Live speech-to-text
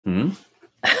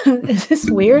Is this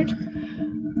weird?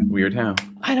 Weird how?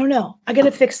 I don't know. I got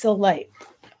to fix the light.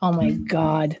 Oh my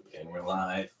God. And we're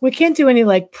live. We can't do any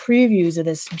like previews of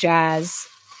this jazz.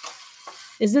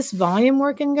 Is this volume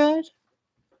working good?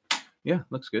 Yeah,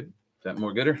 looks good. Is that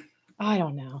more gooder? I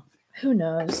don't know. Who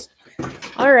knows?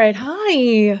 All right.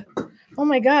 Hi. Oh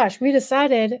my gosh. We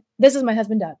decided. This is my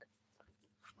husband, Doug.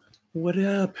 What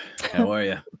up? How are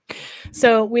you?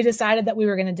 So we decided that we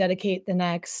were going to dedicate the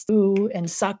next ooh and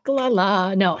suck la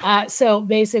la. No. So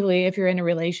basically, if you're in a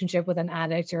relationship with an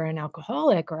addict or an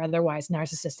alcoholic or otherwise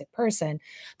narcissistic person,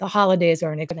 the holidays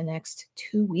are in the next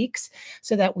 2 weeks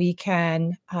so that we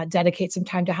can dedicate some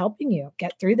time to helping you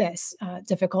get through this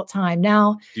difficult time.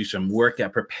 Now, do some work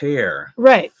and prepare.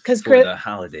 Right. Because the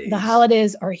holidays. The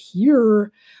holidays are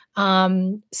here.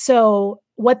 So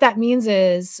what that means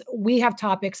is we have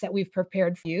topics that we've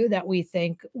prepared for you that we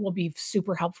think will be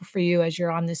super helpful for you as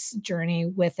you're on this journey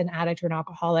with an addict or an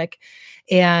alcoholic.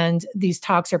 And these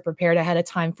talks are prepared ahead of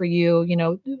time for you, you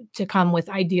know, to come with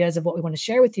ideas of what we want to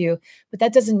share with you. But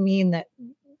that doesn't mean that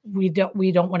we don't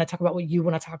want to talk about what you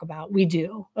want to talk about. We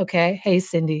do. Okay. Hey,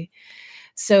 Cindy.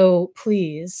 So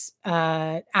please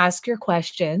ask your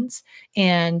questions,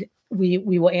 and we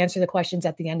will answer the questions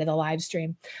at the end of the live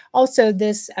stream. Also,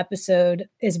 this episode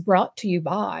is brought to you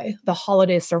by the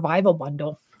Holiday Survival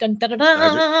Bundle. Dun, dun, dun,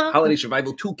 dun. Holiday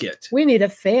Survival Toolkit. We need a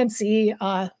fancy,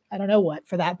 I don't know what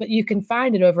for that, but you can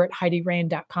find it over at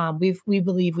HeidiRain.com. We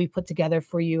believe we put together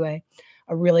for you a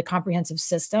really comprehensive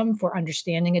system for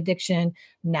understanding addiction,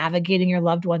 navigating your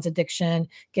loved one's addiction,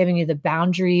 giving you the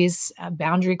boundaries,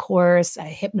 boundary course,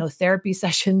 hypnotherapy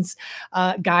sessions,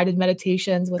 guided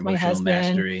meditations with my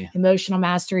husband, emotional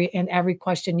mastery, and every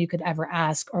question you could ever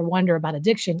ask or wonder about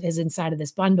addiction is inside of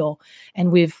this bundle.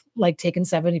 And we've like taken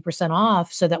 70%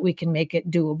 off so that we can make it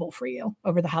doable for you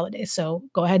over the holidays. So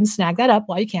go ahead and snag that up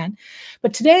while you can.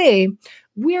 But today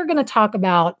we are going to talk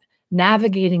about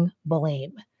navigating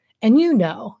blame. And you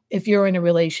know, if you're in a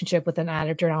relationship with an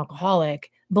addict or an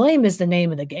alcoholic, blame is the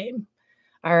name of the game.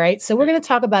 All right. So we're going to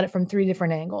talk about it from 3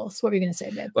 different angles. What were you going to say,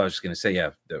 babe? Well, I was just going to say,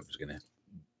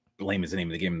 blame is the name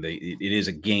of the game. It is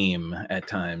a game at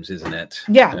times, isn't it?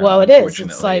 Yeah, well, it is.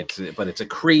 It's like, but it's a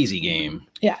crazy game.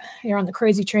 Yeah. You're on the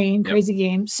crazy train, crazy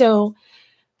game. So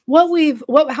how we're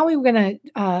going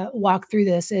to walk through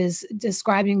this is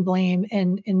describing blame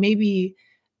and maybe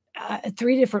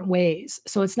 3 different ways.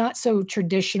 So it's not so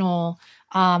traditional,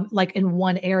 like in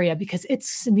one area, because it's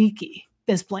sneaky,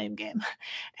 this blame game.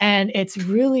 And it's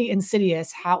really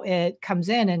insidious how it comes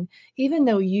in. And even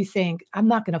though you think, I'm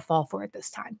not going to fall for it this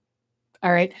time.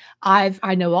 All right.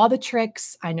 I know all the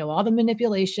tricks. I know all the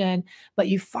manipulation, but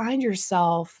you find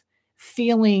yourself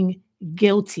feeling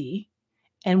guilty.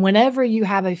 And whenever you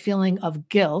have a feeling of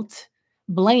guilt,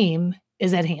 blame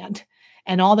is at hand.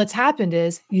 And all that's happened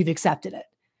is you've accepted it.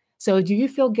 So do you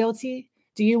feel guilty?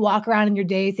 Do you walk around in your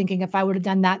day thinking if I would have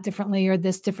done that differently or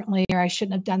this differently, or I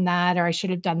shouldn't have done that, or I should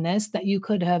have done this, that you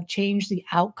could have changed the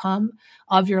outcome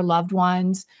of your loved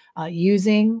ones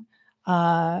using,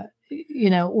 or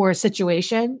a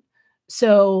situation?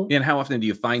 So, and how often do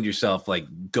you find yourself like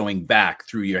going back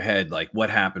through your head, like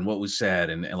what happened, what was said,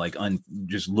 and like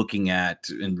just looking at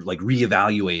and like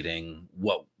reevaluating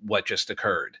what just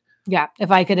occurred? Yeah. If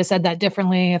I could have said that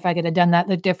differently, if I could have done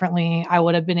that differently, I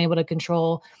would have been able to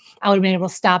control. I would have been able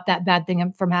to stop that bad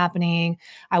thing from happening.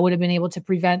 I would have been able to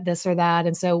prevent this or that.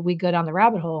 And so we go down the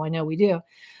rabbit hole. I know we do.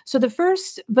 So the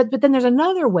first, but then there's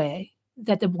another way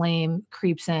that the blame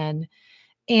creeps in,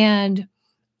 and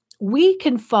we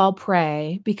can fall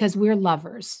prey because we're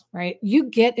lovers, right? You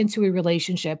get into a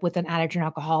relationship with an addict or an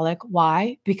alcoholic.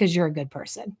 Why? Because you're a good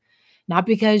person. Not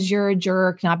because you're a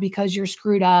jerk, not because you're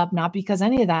screwed up, not because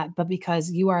any of that, but because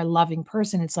you are a loving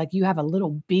person. It's like you have a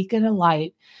little beacon of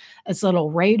light, it's a little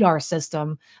radar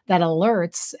system that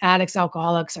alerts addicts,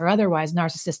 alcoholics, or otherwise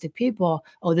narcissistic people,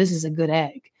 oh, this is a good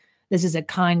egg. This is a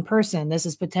kind person. This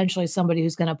is potentially somebody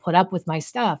who's going to put up with my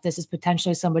stuff. This is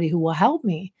potentially somebody who will help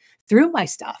me through my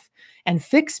stuff and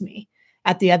fix me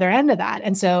at the other end of that.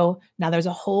 And so now there's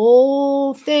a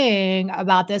whole thing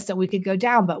about this that we could go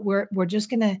down, but we're just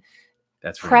going to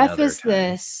preface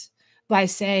this by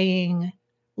saying,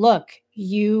 look,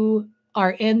 you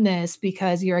are in this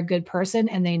because you're a good person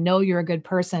and they know you're a good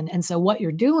person. And so what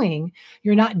you're doing,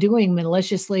 you're not doing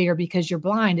maliciously or because you're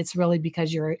blind. It's really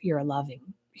because you're a loving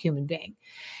human being.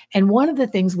 And one of the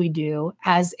things we do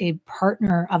as a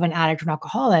partner of an addict or an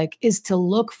alcoholic is to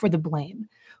look for the blame.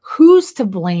 Who's to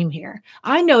blame here?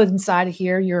 I know inside of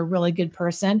here, you're a really good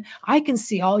person. I can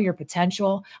see all your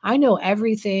potential. I know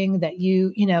everything that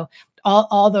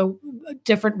all the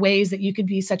different ways that you could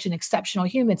be such an exceptional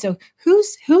human. So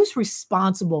who's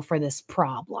responsible for this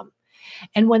problem?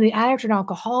 And when the addict or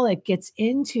alcoholic gets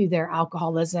into their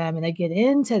alcoholism and they get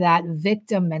into that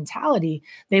victim mentality,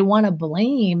 they want to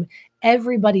blame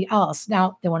everybody else.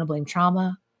 Now, they want to blame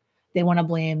trauma. They want to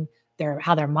blame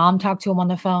how their mom talked to them on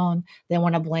the phone. They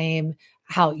want to blame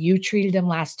how you treated them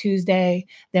last Tuesday.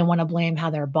 They want to blame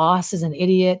how their boss is an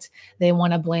idiot. They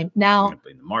want to blame the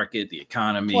market, the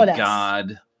economy,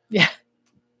 God. Yeah.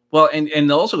 Well, and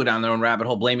they'll also go down their own rabbit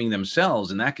hole, blaming themselves,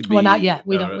 and that could be. Well, not yet.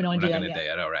 We don't do that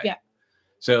yet. All right. Yeah.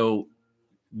 So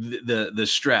the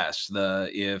stress,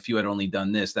 if you had only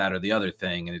done this, that, or the other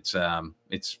thing, and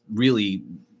it's really,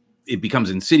 it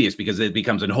becomes insidious because it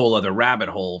becomes a whole other rabbit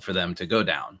hole for them to go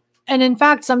down. And in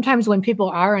fact, sometimes when people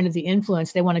are under the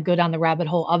influence, they want to go down the rabbit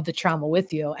hole of the trauma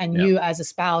with you. And you as a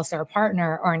spouse or a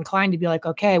partner are inclined to be like,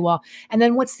 okay, well, and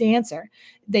then what's the answer?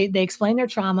 They explain their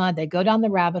trauma. They go down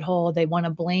the rabbit hole. They want to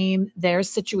blame their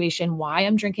situation. Why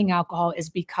I'm drinking alcohol is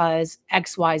because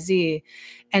X, Y, Z.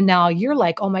 And now you're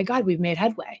like, oh my God, we've made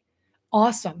headway.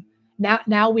 Awesome.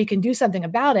 Now we can do something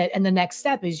about it. And the next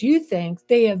step is you think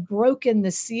they have broken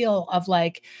the seal of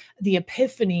like the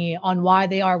epiphany on why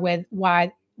they are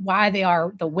why they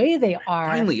are the way they are.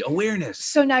 Finally, awareness.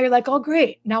 So now you're like, oh,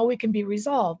 great. Now we can be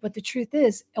resolved. But the truth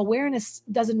is, awareness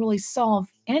doesn't really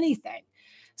solve anything.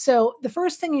 So the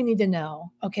first thing you need to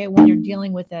know, okay, when you're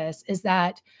dealing with this is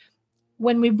that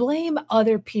when we blame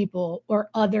other people or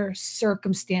other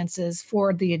circumstances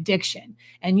for the addiction,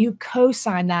 and you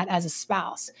co-sign that as a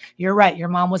spouse, you're right. Your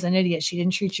mom was an idiot. She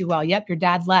didn't treat you well. Yep. Your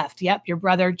dad left. Yep. Your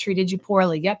brother treated you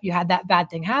poorly. Yep. You had that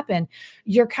bad thing happen.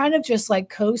 You're kind of just like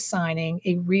co-signing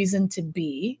a reason to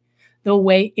be the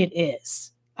way it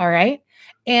is. All right.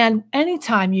 And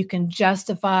anytime you can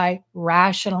justify,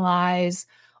 rationalize,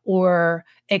 or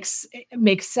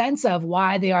make sense of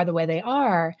why they are the way they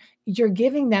are, you're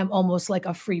giving them almost like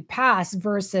a free pass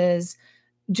versus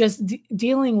just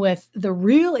dealing with the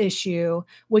real issue,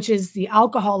 which is the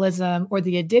alcoholism or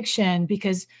the addiction,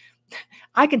 because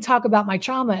I can talk about my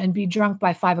trauma and be drunk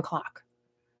by 5 o'clock.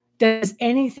 Does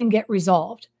anything get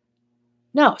resolved?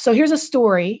 No. So here's a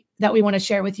story that we want to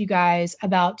share with you guys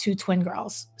about two twin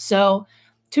girls. So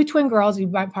two twin girls, you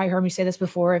might probably heard me say this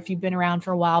before if you've been around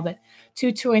for a while, but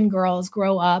two twin girls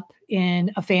grow up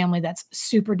in a family that's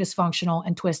super dysfunctional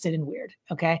and twisted and weird.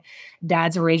 Okay.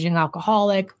 Dad's a raging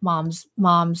alcoholic. Mom's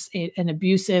an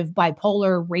abusive,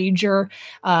 bipolar rager.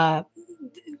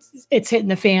 It's hitting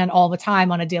the fan all the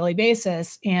time on a daily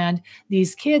basis. And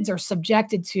these kids are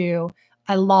subjected to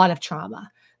a lot of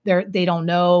trauma. They don't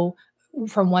know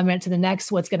from one minute to the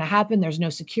next what's going to happen. There's no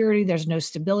security. There's no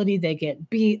stability. They get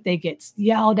beat. They get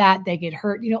yelled at. They get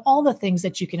hurt. You know, all the things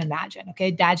that you can imagine. Okay.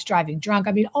 Dad's driving drunk.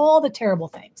 I mean, all the terrible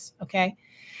things. Okay.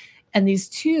 And these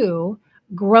two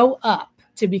grow up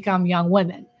to become young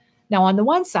women. Now, on the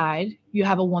one side, you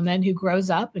have a woman who grows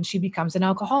up and she becomes an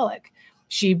alcoholic.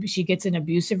 She gets in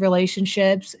abusive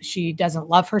relationships. She doesn't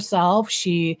love herself.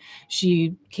 She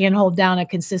can't hold down a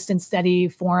consistent, steady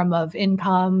form of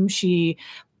income. She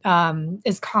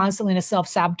is constantly in a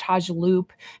self-sabotage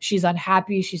loop. She's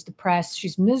unhappy. She's depressed.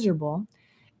 She's miserable.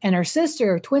 And her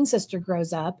sister, twin sister,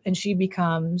 grows up and she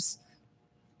becomes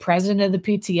president of the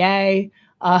PTA,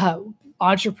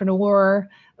 entrepreneur,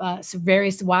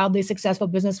 very wildly successful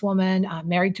businesswoman,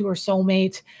 married to her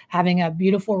soulmate, having a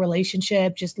beautiful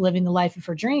relationship, just living the life of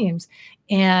her dreams.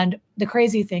 And the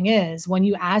crazy thing is, when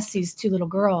you ask these two little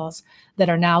girls that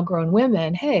are now grown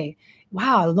women, hey,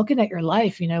 wow, looking at your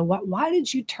life, you know, why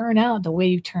did you turn out the way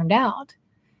you turned out?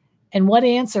 And what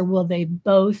answer will they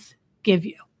both give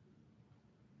you?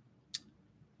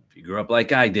 If you grew up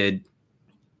like I did.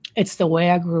 It's the way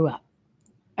I grew up.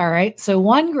 All right. So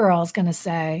one girl is going to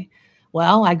say,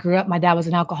 well, I grew up, my dad was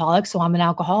an alcoholic, so I'm an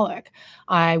alcoholic.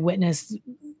 I witnessed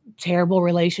terrible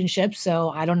relationships,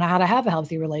 so I don't know how to have a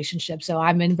healthy relationship. So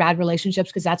I'm in bad relationships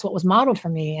because that's what was modeled for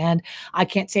me. And I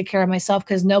can't take care of myself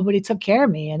because nobody took care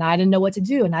of me and I didn't know what to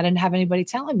do and I didn't have anybody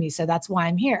telling me. So that's why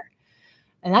I'm here.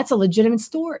 And that's a legitimate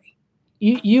story.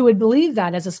 You would believe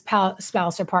that as a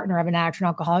spouse or partner of an addict or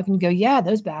alcoholic and go, yeah,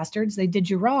 those bastards, they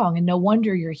did you wrong. And no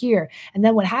wonder you're here. And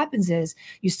then what happens is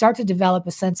you start to develop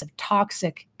a sense of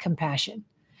toxic compassion.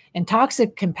 And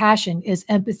toxic compassion is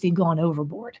empathy gone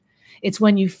overboard. It's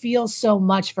when you feel so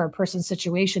much for a person's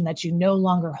situation that you no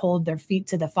longer hold their feet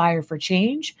to the fire for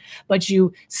change, but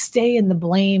you stay in the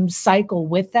blame cycle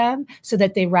with them so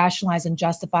that they rationalize and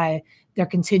justify their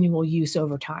continual use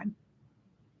over time.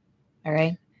 All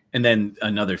right. And then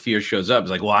another fear shows up.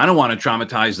 It's like, well, I don't want to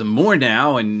traumatize them more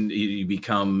now. And you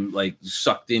become like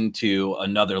sucked into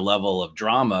another level of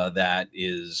drama that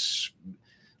is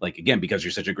like, again, because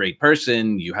you're such a great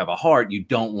person, you have a heart, you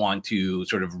don't want to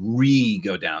sort of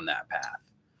go down that path.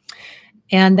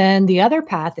 And then the other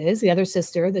path is the other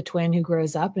sister, the twin who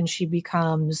grows up and she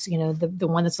becomes, the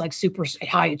one that's like super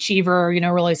high achiever,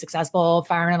 really successful,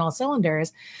 firing on all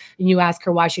cylinders. And you ask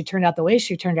her why she turned out the way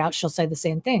she turned out, she'll say the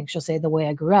same thing. She'll say the way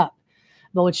I grew up.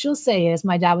 But what she'll say is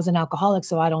my dad was an alcoholic,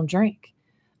 so I don't drink.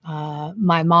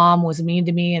 My mom was mean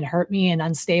to me and hurt me and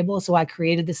unstable. So I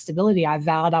created this stability. I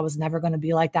vowed I was never going to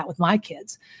be like that with my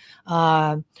kids.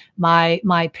 My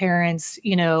parents,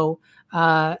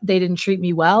 they didn't treat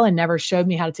me well and never showed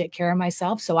me how to take care of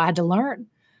myself. So I had to learn.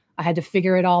 I had to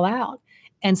figure it all out.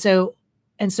 And so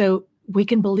we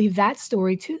can believe that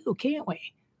story too, can't we?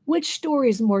 Which story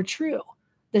is more true?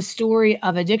 The story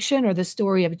of addiction or the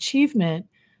story of achievement?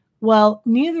 Well,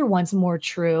 neither one's more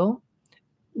true.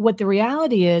 What the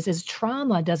reality is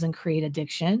trauma doesn't create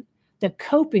addiction. The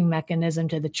coping mechanism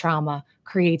to the trauma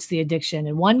creates the addiction.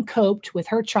 And one coped with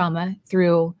her trauma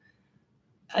through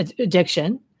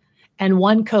addiction, and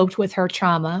one coped with her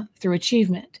trauma through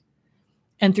achievement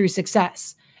and through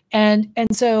success. And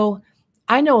so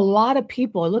I know a lot of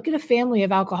people, look at a family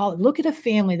of alcoholics, look at a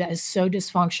family that is so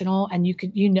dysfunctional, and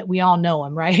we all know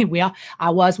them, right? I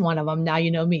was one of them. Now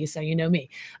you know me, so you know me.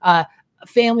 A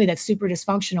family that's super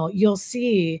dysfunctional, you'll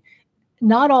see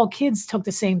not all kids took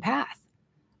the same path.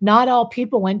 Not all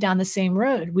people went down the same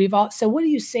road. So what do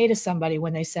you say to somebody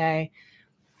when they say,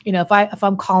 if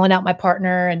I'm calling out my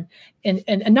partner and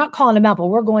not calling him out, but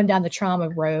we're going down the trauma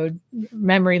road,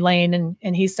 memory lane,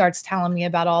 and he starts telling me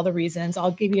about all the reasons,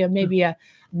 I'll give you maybe a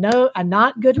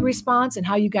not good response and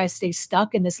how you guys stay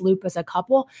stuck in this loop as a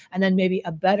couple, and then maybe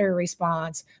a better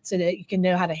response so that you can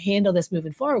know how to handle this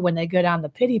moving forward when they go down the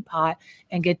pity pot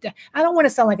and I don't want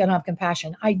to sound like I don't have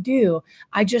compassion. I do.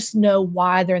 I just know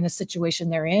why they're in the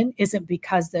situation they're in isn't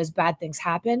because those bad things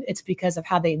happened. It's because of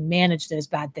how they manage those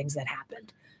bad things that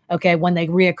happened. Okay, when they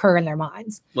reoccur in their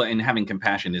minds. Well, and having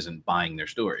compassion isn't buying their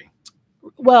story.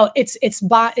 Well,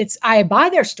 I buy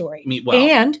their story.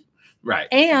 Right.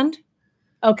 And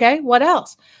okay, what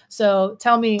else? So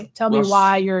tell me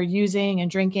why you're using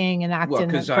and drinking and acting. Well,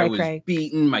 because I was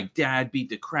beaten. My dad beat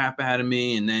the crap out of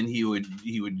me, and then he would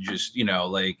just,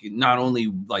 not only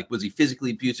was he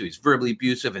physically abusive, he's verbally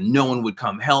abusive, and no one would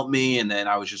come help me, and then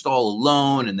I was just all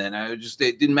alone, and then it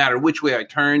didn't matter which way I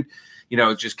turned.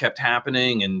 It just kept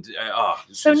happening. And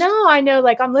now I know,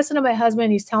 I'm listening to my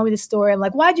husband. He's telling me the story. I'm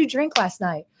like, why'd you drink last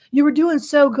night? You were doing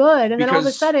so good. And then all of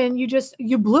a sudden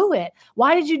you blew it.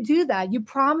 Why did you do that? You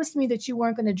promised me that you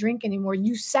weren't going to drink anymore.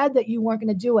 You said that you weren't going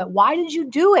to do it. Why did you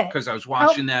do it? Because I was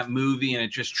watching that movie and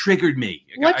it just triggered me.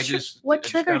 What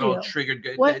triggered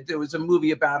you? There was a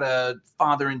movie about a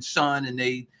father and son, and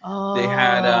they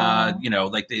had,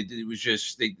 it was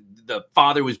just, the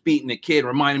father was beating the kid,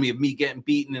 reminded me of me getting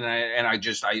beaten. And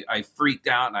I freaked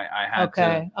out, and I had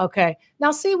to. Okay.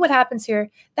 Now see what happens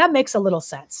here. That makes a little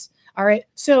sense. All right.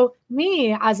 So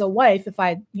me as a wife, if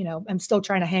I, I'm still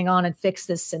trying to hang on and fix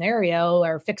this scenario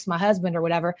or fix my husband or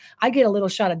whatever, I get a little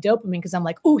shot of dopamine because I'm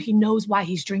like, oh, he knows why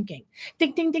he's drinking.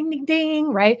 Ding, ding, ding, ding,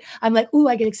 ding. Right. I'm like, oh,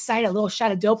 I get excited, a little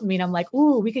shot of dopamine. I'm like,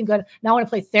 oh, we can go. Now I want to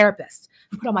play therapist,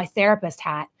 put on my therapist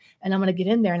hat, and I'm going to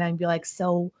get in there and I'd be like,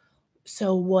 so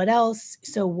what else?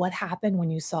 So what happened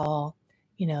when you saw,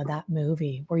 that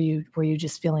movie? Were you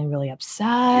just feeling really upset?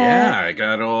 Yeah, I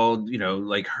got all,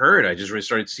 hurt. I just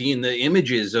started seeing the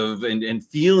images of and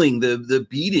feeling the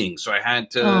beating. So I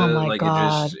had to. Oh my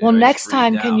God. Well, next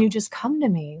time, can you just come to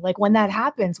me? When that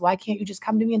happens, why can't you just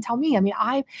come to me and tell me? I mean,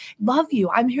 I love you.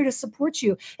 I'm here to support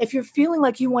you. If you're feeling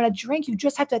like you want to drink, you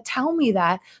just have to tell me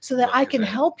that so that I can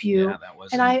help you.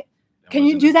 Yeah, can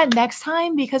you do that next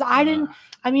time? Because I didn't.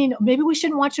 I mean, maybe we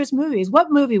shouldn't watch those movies.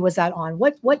 What movie was that on?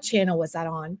 What channel was that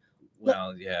on?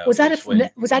 Well, yeah. Was that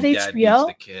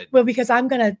HBO? Well, because I'm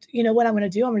gonna, what I'm gonna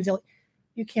do? I'm gonna do.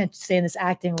 You can't stay in this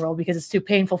acting role because it's too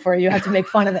painful for you. You have to make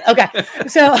fun of it. Okay,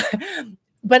 so,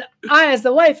 but I, as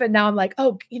the wife, and now I'm like,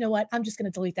 oh, you know what? I'm just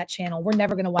gonna delete that channel. We're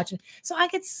never gonna watch it. So I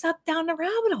get sucked down the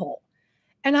rabbit hole,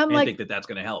 and I'm like, I think that's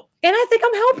gonna help. And I think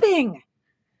I'm helping.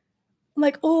 I'm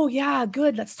like, oh yeah,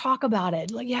 good. Let's talk about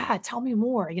it. Yeah, tell me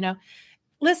more.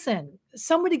 Listen,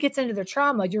 somebody gets into their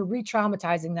trauma, you're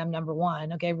re-traumatizing them, number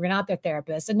one. Okay, we're not their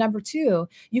therapist. And number two,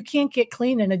 you can't get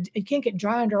clean and you can't get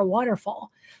dry under a waterfall.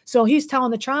 So he's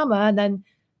telling the trauma, and then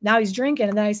now he's drinking.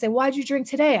 And then I say, why'd you drink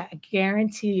today? I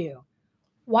guarantee you.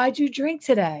 Why'd you drink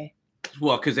today?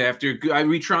 Well, because after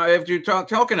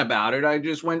talking about it, I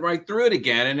just went right through it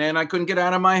again, and then I couldn't get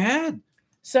out of my head.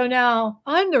 So now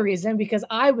I'm the reason, because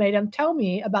I made him tell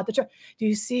me about the trauma. Do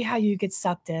you see how you get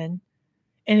sucked in?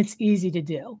 And it's easy to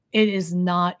do. It is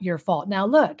not your fault. Now,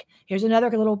 look, here's another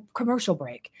little commercial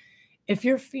break. if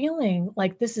you're feeling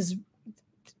like this is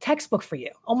textbook for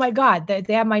you, oh my God,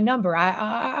 they have my number.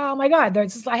 Oh my God,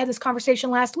 I had this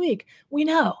conversation last week. We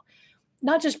know,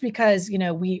 not just because, you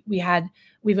know, we've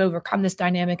overcome this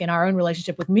dynamic in our own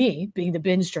relationship with me being the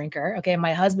binge drinker, okay, and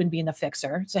my husband being the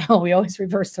fixer. So we always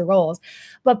reverse the roles,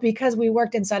 but because we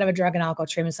worked inside of a drug and alcohol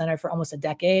treatment center for almost a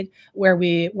decade, where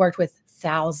we worked with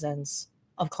thousands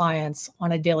of clients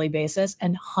on a daily basis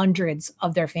and hundreds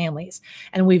of their families.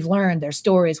 And we've learned their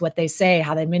stories, what they say,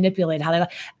 how they manipulate,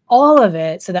 all of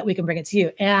it, so that we can bring it to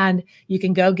you. And you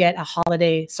can go get a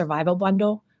holiday survival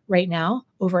bundle right now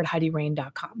over at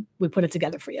HeidiRain.com. We put it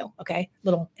together for you. Okay.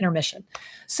 Little intermission.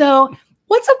 So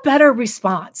what's a better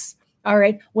response? All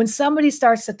right. When somebody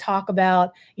starts to talk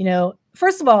about, you know,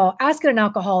 first of all, asking an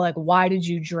alcoholic, why did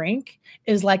you drink,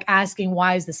 is like asking,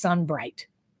 why is the sun bright?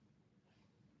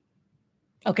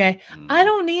 Okay. I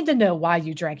don't need to know why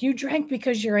you drank. You drank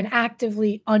because you're an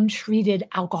actively untreated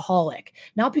alcoholic,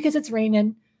 not because it's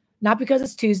raining, not because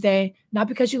it's Tuesday, not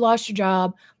because you lost your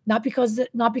job, not because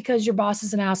your boss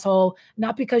is an asshole,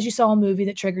 not because you saw a movie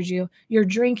that triggered you. You're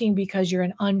drinking because you're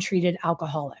an untreated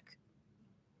alcoholic.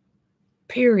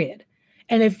 Period.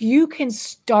 And if you can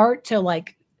start to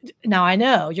like, now I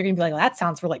know you're going to be like, well, that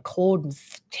sounds really cold and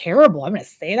terrible. I'm going to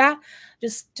say that.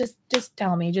 Just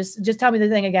tell me, just tell me the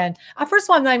thing again. First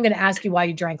of all, I'm not even going to ask you why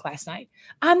you drank last night.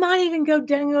 I'm not even going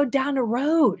to go down the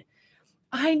road.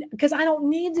 Because I don't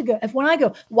need to go. When I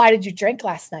go, why did you drink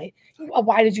last night?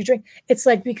 Why did you drink? It's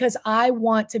like, because I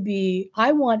want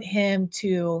him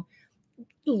to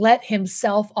let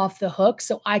himself off the hook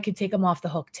so I can take him off the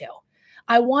hook too.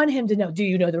 I want him to know, do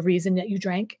you know the reason that you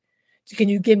drank? Can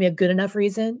you give me a good enough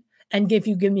reason? And if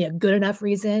you give me a good enough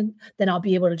reason, then I'll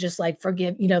be able to just like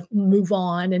forgive, you know, move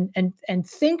on and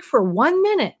think for 1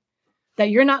 minute that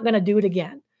you're not going to do it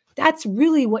again. That's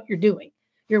really what you're doing.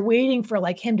 You're waiting for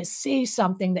like him to say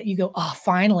something that you go, oh,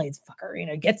 finally, it's fucker, you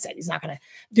know, gets it. He's not going to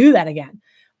do that again.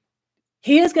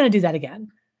 He is going to do that again.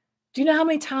 Do you know how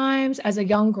many times as a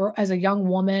young girl, as a young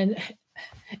woman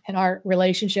in our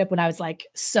relationship, when I was like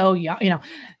so young, you know,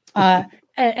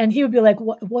 and he would be like,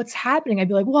 what's happening? I'd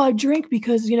be like, well, I drink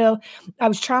because, you know, I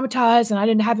was traumatized and I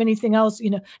didn't have anything else.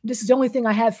 You know, this is the only thing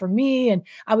I had for me. And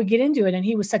I would get into it. And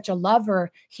he was such a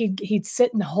lover. He'd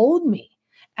sit and hold me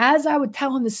as I would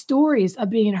tell him the stories of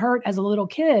being hurt as a little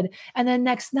kid. And then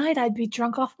next night I'd be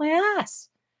drunk off my ass.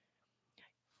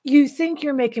 You think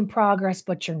you're making progress,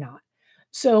 but you're not.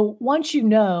 So once you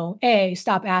know,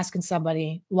 stop asking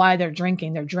somebody why they're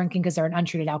drinking because they're an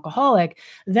untreated alcoholic.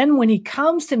 Then when he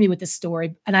comes to me with this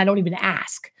story and I don't even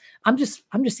ask, I'm just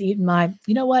eating my,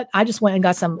 you know what? I just went and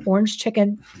got some orange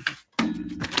chicken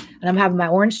and I'm having my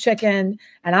orange chicken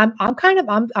and I'm kind of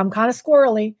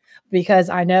squirrely because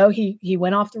I know he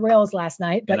went off the rails last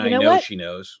night, but and you know what? She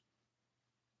knows.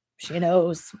 She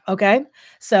knows. Okay.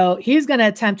 So he's going to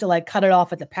attempt to like cut it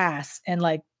off at the pass and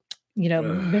like, you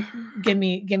know, give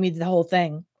me the whole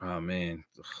thing. Oh man.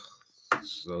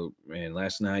 So man,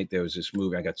 last night there was this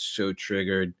movie. I got so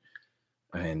triggered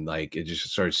and like, it just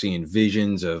started seeing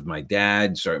visions of my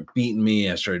dad started beating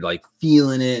me. I started like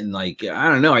feeling it. And like, I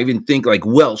don't know. I even think like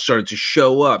Welch started to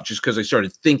show up just because I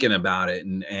started thinking about it.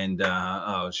 And it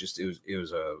was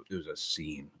a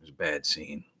scene. It was a bad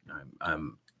scene. Did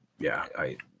you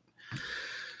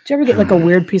ever get like a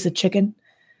weird piece of chicken?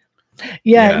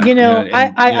 Yeah, you know, I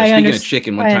understand. Speaking of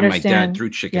chicken, one time my dad threw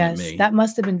chicken at me. That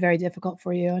must have been very difficult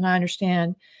for you, and I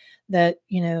understand that.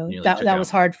 You know, that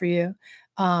was hard for you.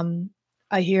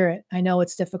 I hear it. I know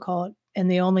it's difficult,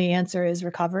 and the only answer is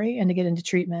recovery and to get into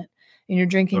treatment. And you're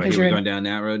drinking because you're going down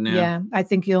that road now. Yeah, I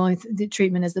think the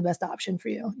treatment is the best option for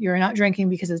you. You're not drinking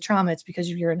because of the trauma; it's because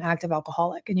you're an active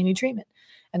alcoholic and you need treatment,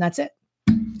 and that's it.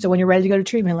 So when you're ready to go to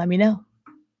treatment, let me know.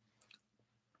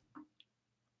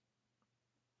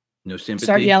 No sympathy.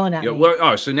 Start yelling at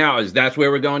me. So now that's where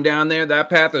we're going down there,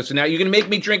 that path. So now you're going to make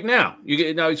me drink now.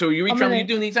 You're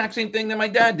doing the exact same thing that my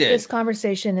dad did. This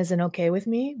conversation isn't okay with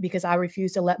me because I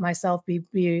refuse to let myself be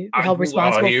held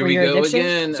responsible for your addiction.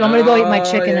 Again. So I'm going to go eat my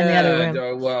chicken in the other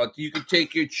room. Well, you can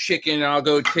take your chicken and I'll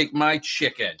go take my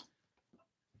chicken.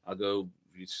 I'll go.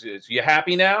 You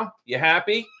happy now? You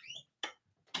happy?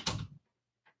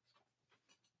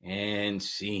 And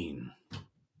scene.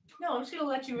 No, I'm just going to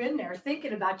let you in there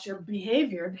thinking about your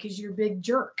behavior because you're a big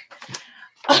jerk.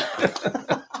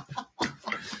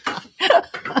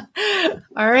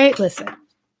 All right, listen.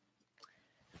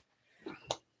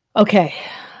 Okay.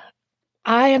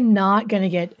 I am not going to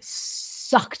get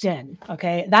sucked in.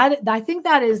 Okay. I think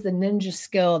that is the ninja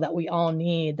skill that we all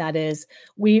need. That is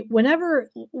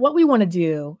what we want to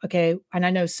do. Okay. And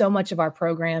I know so much of our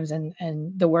programs and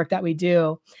the work that we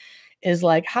do is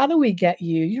like, how do we get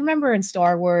you? You remember in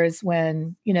Star Wars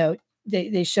when, you know,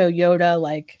 they show Yoda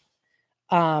like,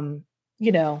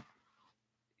 you know,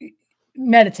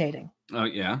 meditating. Oh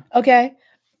yeah. Okay.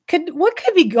 What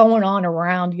could be going on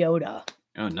around Yoda?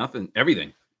 Oh, nothing.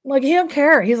 Everything. Like he don't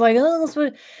care. He's like, oh, that's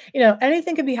what, you know,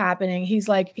 anything could be happening. He's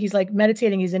like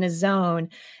meditating. He's in his zone.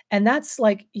 And that's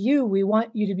like you. We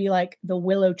want you to be like the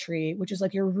willow tree, which is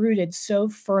like you're rooted so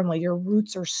firmly. Your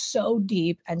roots are so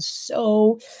deep and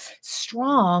so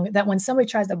strong that when somebody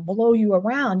tries to blow you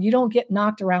around, you don't get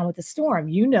knocked around with the storm.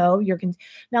 You know,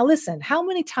 now listen, how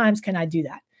many times can I do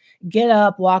that? Get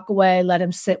up, walk away, let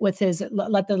him sit with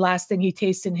let the last thing he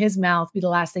tastes in his mouth be the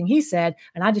last thing he said.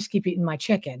 And I just keep eating my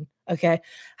chicken. Okay.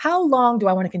 How long do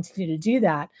I want to continue to do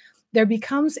that? There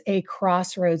becomes a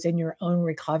crossroads in your own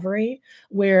recovery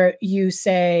where you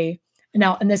say,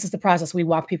 now, and this is the process we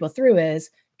walk people through is,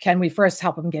 can we first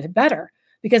help them get it better?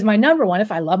 Because my number one,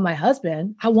 if I love my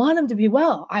husband, I want him to be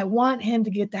well. I want him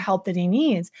to get the help that he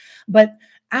needs. But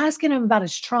asking him about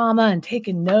his trauma and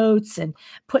taking notes and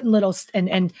putting little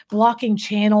and blocking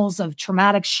channels of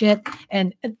traumatic shit.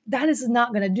 And that is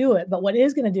not going to do it. But what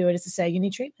is going to do it is to say, you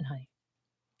need treatment, honey.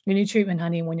 You need treatment,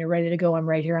 honey. When you're ready to go, I'm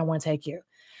right here. I want to take you.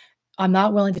 I'm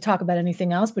not willing to talk about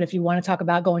anything else, but if you want to talk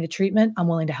about going to treatment, I'm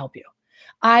willing to help you.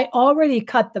 I already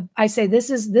I say, this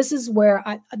is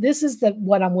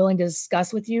what I'm willing to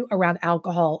discuss with you around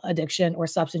alcohol addiction or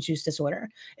substance use disorder.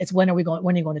 It's when are you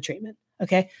going to treatment?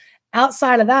 Okay.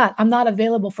 Outside of that, I'm not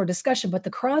available for discussion, but the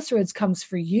crossroads comes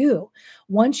for you.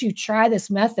 Once you try this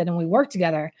method and we work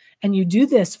together and you do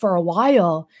this for a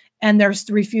while and they're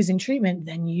refusing treatment,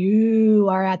 then you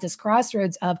are at this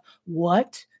crossroads of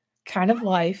what kind of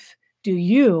life do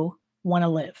you want to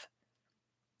live?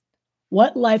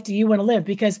 What life do you want to live?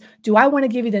 Because do I want to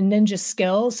give you the ninja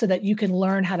skills so that you can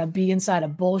learn how to be inside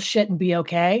of bullshit and be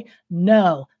okay?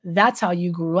 No, that's how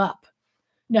you grew up.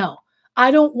 No, I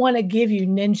don't want to give you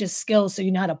ninja skills so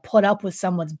you know how to put up with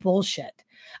someone's bullshit.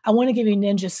 I want to give you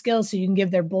ninja skills so you can give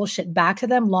their bullshit back to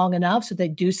them long enough so they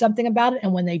do something about it.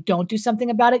 And when they don't do something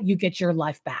about it, you get your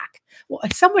life back. Well,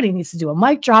 somebody needs to do a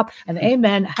mic drop and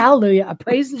amen. Hallelujah. I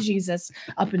praise Jesus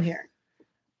up in here.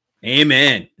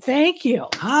 Amen. Thank you.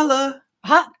 Holla.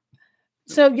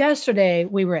 So yesterday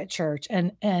we were at church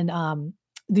and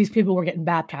these people were getting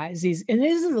baptized. These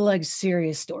are like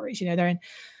serious stories, you know, they're in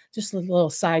just a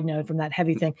little side note from that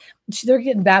heavy thing. They're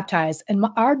getting baptized and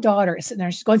our daughter is sitting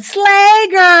there. She's going, slay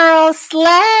girl,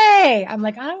 slay. I'm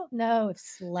like, I don't know if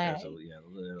slay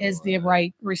is the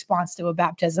right response to a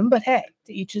baptism, but hey,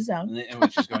 to each his own.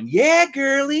 And she's going, yeah,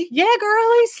 girly. Yeah,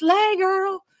 girly, slay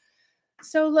girl.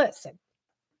 So listen.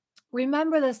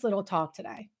 Remember this little talk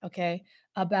today, okay,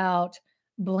 about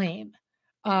blame.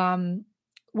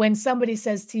 When somebody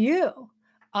says to you,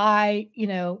 I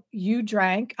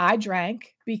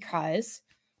drank because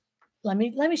let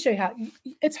me show you how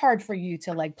it's hard for you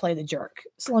to like play the jerk.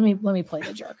 So let me play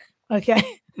the jerk. Okay.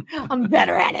 I'm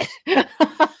better at it.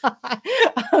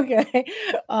 Okay.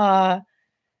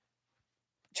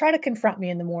 Try to confront me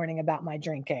in the morning about my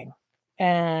drinking.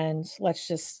 And let's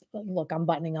just look, I'm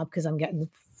buttoning up because I'm getting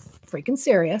freaking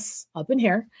serious up in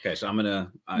here. Okay, so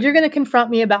you're going to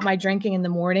confront me about my drinking in the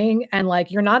morning and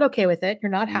like, you're not okay with it.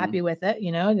 You're not happy with it.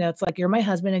 You know, it's like, you're my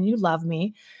husband and you love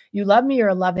me. You love me. You're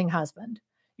a loving husband.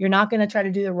 You're not going to try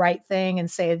to do the right thing and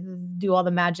say, do all the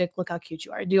magic. Look how cute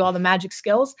you are. Do all the magic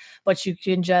skills, but you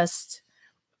can just,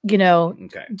 you know,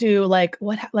 do like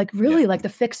what, like really like the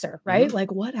fixer, right?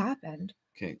 Like what happened?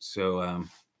 Okay. So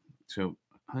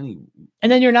honey.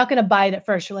 And then you're not going to buy it at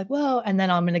first. You're like, well, and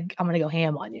then I'm going to go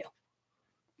ham on you.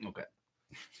 Okay.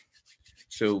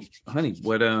 So honey,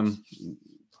 what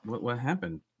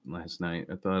happened last night?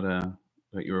 I thought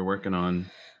that you were working on.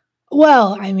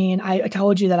 Well, I mean, I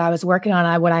told you that I was working on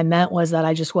it. What I meant was that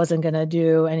I just wasn't going to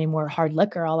do any more hard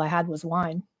liquor. All I had was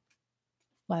wine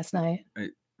last night.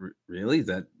 Really?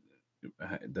 That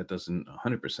doesn't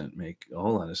 100% make a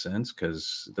whole lot of sense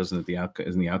because isn't the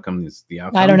outcome is the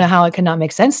outcome? I don't know how it could not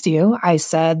make sense to you. I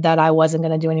said that I wasn't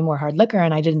going to do any more hard liquor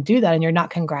and I didn't do that. And you're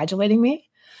not congratulating me.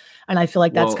 And I feel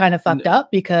like that's kind of fucked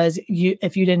up because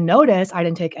if you didn't notice, I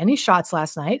didn't take any shots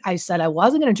last night. I said I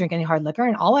wasn't going to drink any hard liquor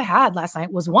and all I had last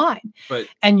night was wine.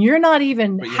 And you're not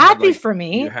even happy for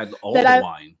me. You had all the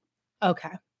wine.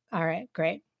 Okay. All right.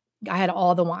 Great. I had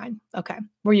all the wine. Okay.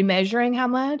 Were you measuring how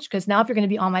much? Because now if you're going to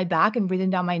be on my back and breathing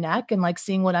down my neck and like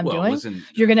seeing what I'm doing,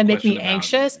 you're going to make me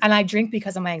anxious. And I drink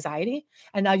because of my anxiety.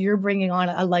 And now you're bringing on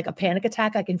a panic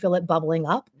attack. I can feel it bubbling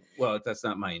up. Well, that's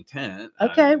not my intent.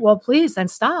 Okay. Well, please then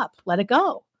stop. Let it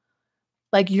go.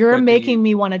 Like you're making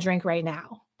me want to drink right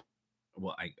now.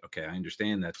 Well, okay, I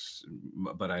understand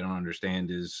but I don't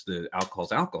understand is the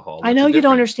alcohol's alcohol. I know you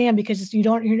don't understand because you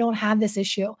don't have this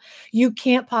issue. You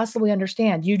can't possibly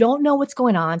understand. You don't know what's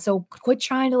going on. So quit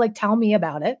trying to like tell me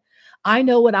about it. I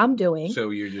know what I'm doing. So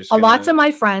you're just lots of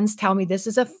my friends tell me this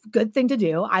is a good thing to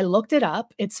do. I looked it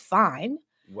up. It's fine.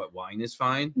 What, wine is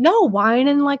fine? No, wine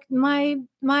and like my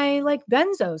like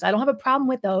benzos. I don't have a problem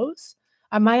with those.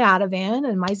 My Ativan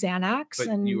and my Xanax. But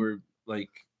and you were like,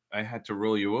 I had to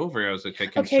roll you over. I was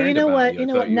like, okay, you know what? You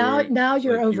know what? Now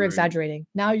you're over exaggerating.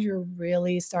 Now you're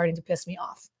really starting to piss me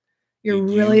off. You're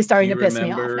really starting to piss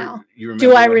me off now.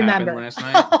 Do I remember last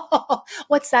night?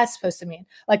 What's that supposed to mean?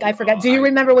 Like I forgot. Do you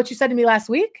remember what you said to me last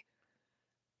week?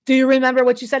 Do you remember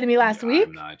what you said to me last week?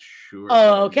 I'm not sure.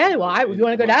 Oh, okay. Well, if you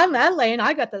want to go down that lane,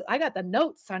 I got the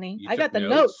notes, honey. I got the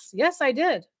notes. Yes, I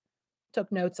did.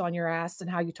 Took notes on your ass and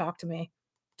how you talk to me.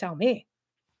 Tell me.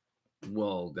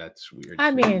 Well, that's weird. I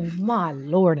mean, my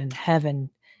Lord in heaven,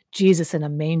 Jesus in a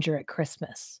manger at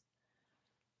Christmas.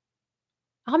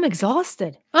 I'm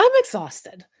exhausted.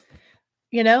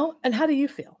 You know? And how do you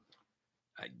feel?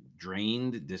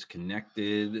 Drained,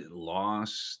 disconnected,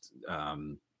 lost,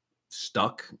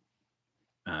 stuck,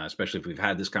 especially if we've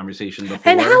had this conversation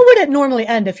before. And how would it normally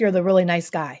end if you're the really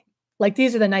nice guy? Like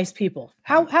these are the nice people.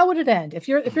 How would it end? If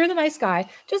you're the nice guy,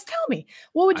 just tell me.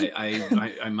 What would you?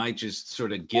 I might just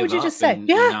sort of give what would you up just say? And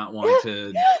not want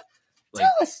to. Like,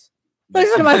 tell us.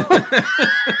 Listen to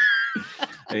my.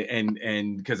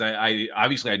 and because I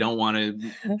obviously I don't want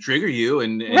to trigger you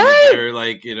and right. You're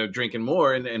like, you know, drinking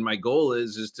more, and my goal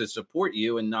is to support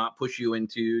you and not push you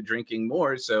into drinking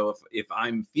more. So if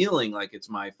I'm feeling like it's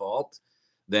my fault,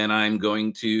 then I'm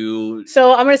going to.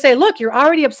 So I'm going to say, look, you're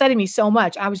already upsetting me so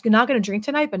much. I was not going to drink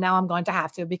tonight, but now I'm going to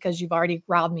have to because you've already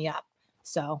riled me up.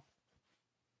 So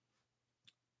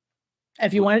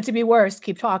if you want it to be worse,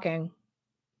 keep talking.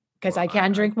 Because I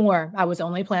can drink more. I was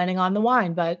only planning on the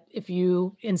wine, but if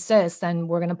you insist, then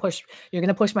you're going to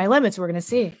push my limits. We're going to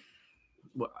see.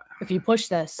 Well, if you push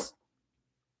this,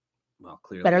 well,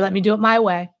 clearly, better let me do it my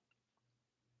way.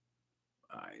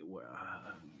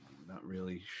 I'm not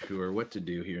really sure what to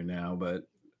do here now, but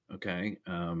okay.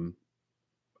 I'm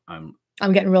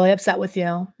getting really upset with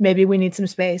you. Maybe we need some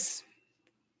space.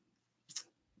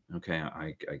 Okay,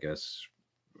 I guess.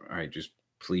 All right, just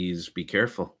please be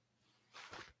careful.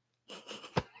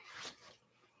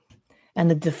 And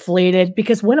the deflated,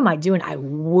 because what am I doing? I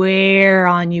wear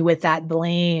on you with that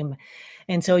blame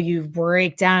until you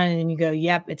break down and you go,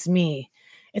 yep, it's me.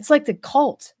 It's like the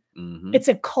cult. Mm-hmm. It's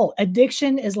a cult.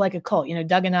 Addiction is like a cult. You know,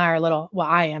 Doug and I are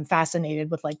I am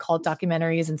fascinated with like cult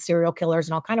documentaries and serial killers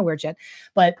and all kind of weird shit.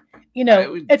 But, you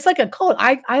know, it's like a cult.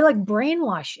 I like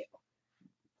brainwash you.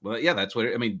 Well, yeah, that's what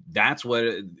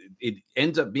it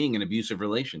ends up being, an abusive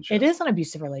relationship. It is an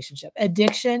abusive relationship.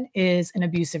 Addiction is an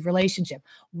abusive relationship.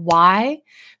 Why?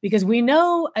 Because we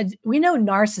know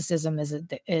narcissism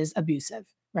is abusive,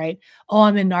 right? Oh,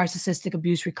 I'm in narcissistic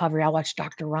abuse recovery. I watch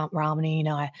Dr. Romney, you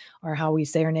know, or how we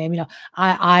say her name. You know,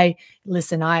 I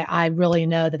listen. I really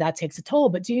know that takes a toll.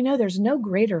 But do you know there's no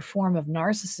greater form of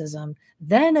narcissism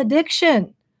than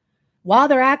addiction? While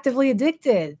they're actively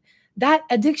addicted. That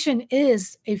addiction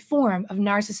is a form of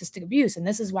narcissistic abuse. And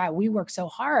this is why we work so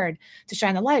hard to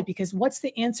shine the light, because what's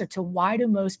the answer to why do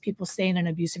most people stay in an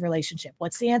abusive relationship?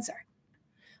 What's the answer?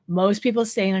 Most people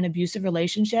stay in an abusive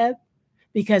relationship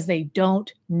because they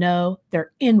don't know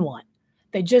they're in one.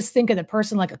 They just think of the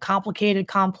person like a complicated,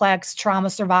 complex trauma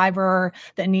survivor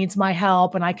that needs my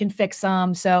help and I can fix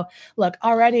them. So look,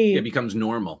 already it becomes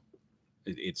normal.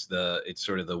 It's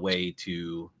sort of the way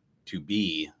to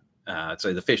be.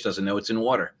 So the fish doesn't know it's in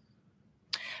water.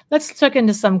 Let's look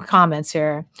into some comments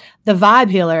here. The Vibe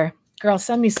Healer. Girl,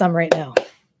 send me some right now.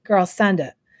 Girl, send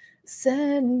it.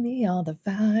 Send me all the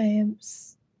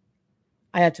vibes.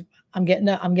 I'm getting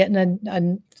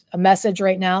a message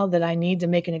right now that I need to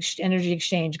make an energy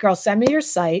exchange. Girl, send me your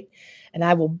site and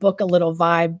I will book a little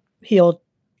vibe heal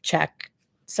check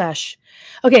sesh.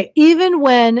 Okay, even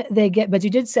when they but you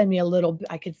did send me a little,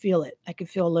 I could feel it. I could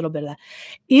feel a little bit of that.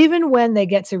 Even when they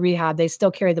get to rehab, they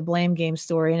still carry the blame game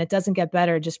story, and it doesn't get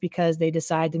better just because they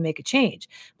decide to make a change.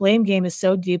 Blame game is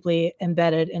so deeply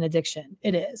embedded in addiction.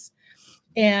 It is.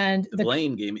 And the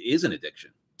blame game is an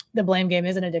addiction. The blame game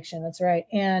is an addiction. That's right.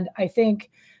 And I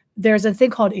think there's a thing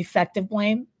called effective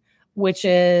blame, which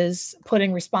is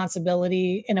putting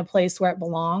responsibility in a place where it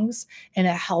belongs in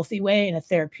a healthy way, in a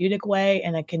therapeutic way,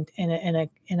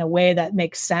 in a way that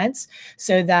makes sense,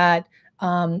 so that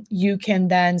you can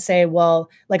then say, well,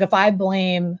 like if I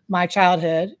blame my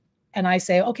childhood and I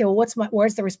say, okay, well,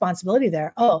 where's the responsibility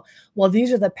there? Oh, well,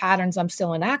 these are the patterns I'm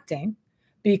still enacting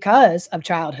because of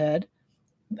childhood.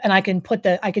 and I can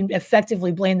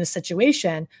effectively blame the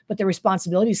situation, but the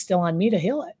responsibility is still on me to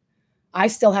heal it. I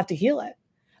still have to heal it.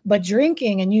 But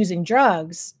drinking and using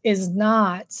drugs is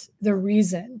not the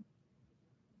reason.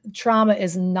 Trauma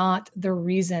is not the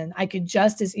reason. I could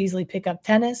just as easily pick up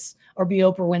tennis or be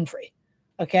Oprah Winfrey.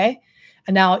 Okay.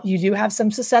 And now you do have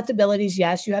some susceptibilities.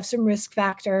 Yes, you have some risk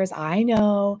factors. I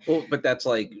know. Well, but that's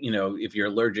like, you know, if you're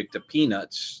allergic to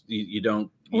peanuts, you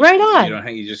don't. Right on.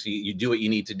 You don't. You do what you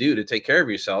need to do to take care of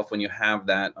yourself when you have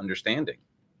that understanding.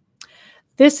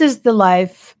 This is the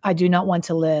life I do not want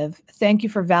to live. Thank you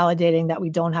for validating that we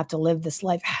don't have to live this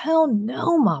life. Hell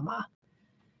no, mama.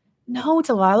 No,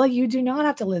 Delilah, you do not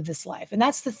have to live this life. And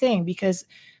that's the thing, because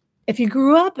if you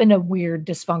grew up in a weird,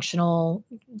 dysfunctional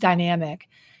dynamic,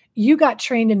 you got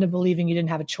trained into believing you didn't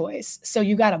have a choice. So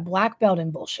you got a black belt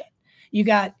in bullshit. You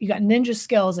got ninja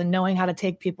skills and knowing how to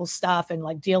take people's stuff and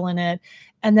like deal in it.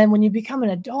 And then when you become an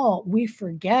adult, we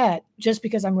forget, just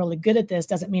because I'm really good at this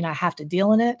doesn't mean I have to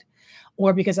deal in it,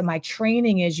 or because of my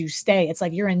training is you stay. It's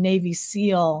like you're a Navy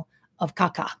SEAL of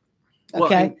caca.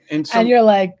 Okay. Well, and you're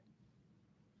like,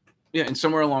 yeah, and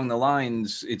somewhere along the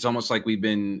lines, it's almost like we've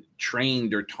been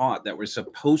trained or taught that we're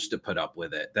supposed to put up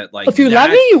with it. That like, if you love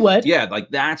me, you would. Yeah, like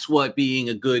that's what being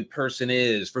a good person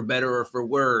is, for better or for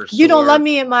worse. You don't love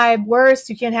me at my worst.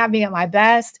 You can't have me at my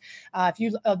best.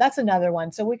 That's another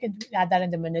one. So we could add that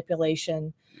into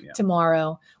manipulation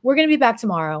tomorrow. We're going to be back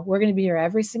tomorrow. We're going to be here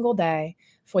every single day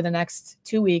for the next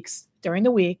 2 weeks during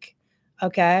the week.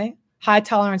 Okay. High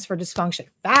tolerance for dysfunction.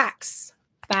 Facts.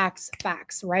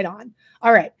 Right on.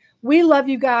 All right. We love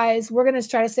you guys. We're going to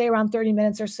try to stay around 30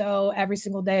 minutes or so every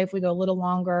single day. If we go a little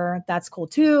longer, that's cool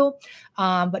too.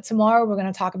 But tomorrow we're going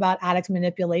to talk about addict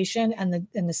manipulation and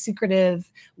the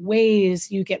secretive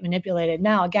ways you get manipulated.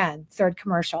 Now, again, third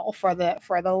commercial for the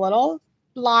little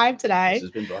live today. This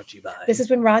has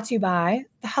been brought to you by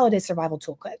the Holiday Survival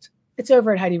Toolkit. It's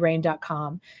over at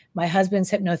HeidiRain.com. My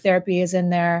husband's hypnotherapy is in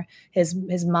there. His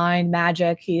mind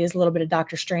magic. He is a little bit of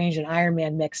Doctor Strange and Iron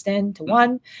Man mixed into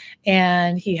one.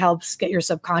 And he helps get your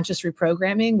subconscious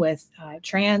reprogramming with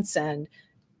trance and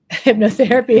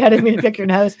hypnotherapy. I didn't mean to pick your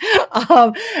nose.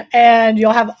 And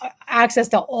you'll have access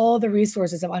to all the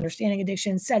resources of understanding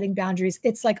addiction, setting boundaries.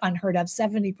 It's like unheard of,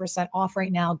 70% off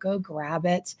right now. Go grab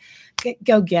it.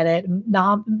 Go get it.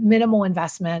 Minimal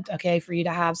investment, okay, for you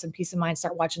to have some peace of mind.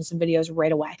 Start watching some videos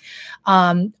right away.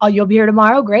 You'll be here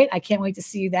tomorrow. Great. I can't wait to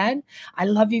see you then. I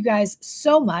love you guys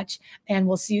so much. And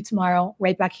we'll see you tomorrow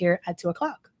right back here at 2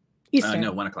 o'clock Eastern.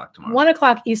 No, 1 o'clock tomorrow. 1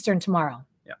 o'clock Eastern tomorrow.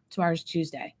 Yeah. Tomorrow's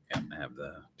Tuesday. Yeah, I have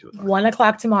the 2 o'clock. 1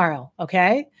 o'clock tomorrow.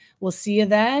 Okay. We'll see you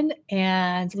then,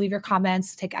 and leave your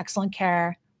comments. Take excellent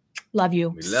care. Love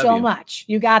you so much.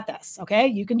 You got this. Okay.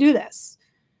 You can do this,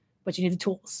 but you need the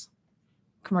tools.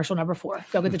 Commercial number 4.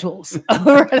 Go get the tools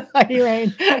over at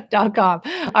HeidiRain.com.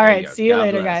 All right. See you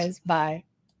later, guys. Bye.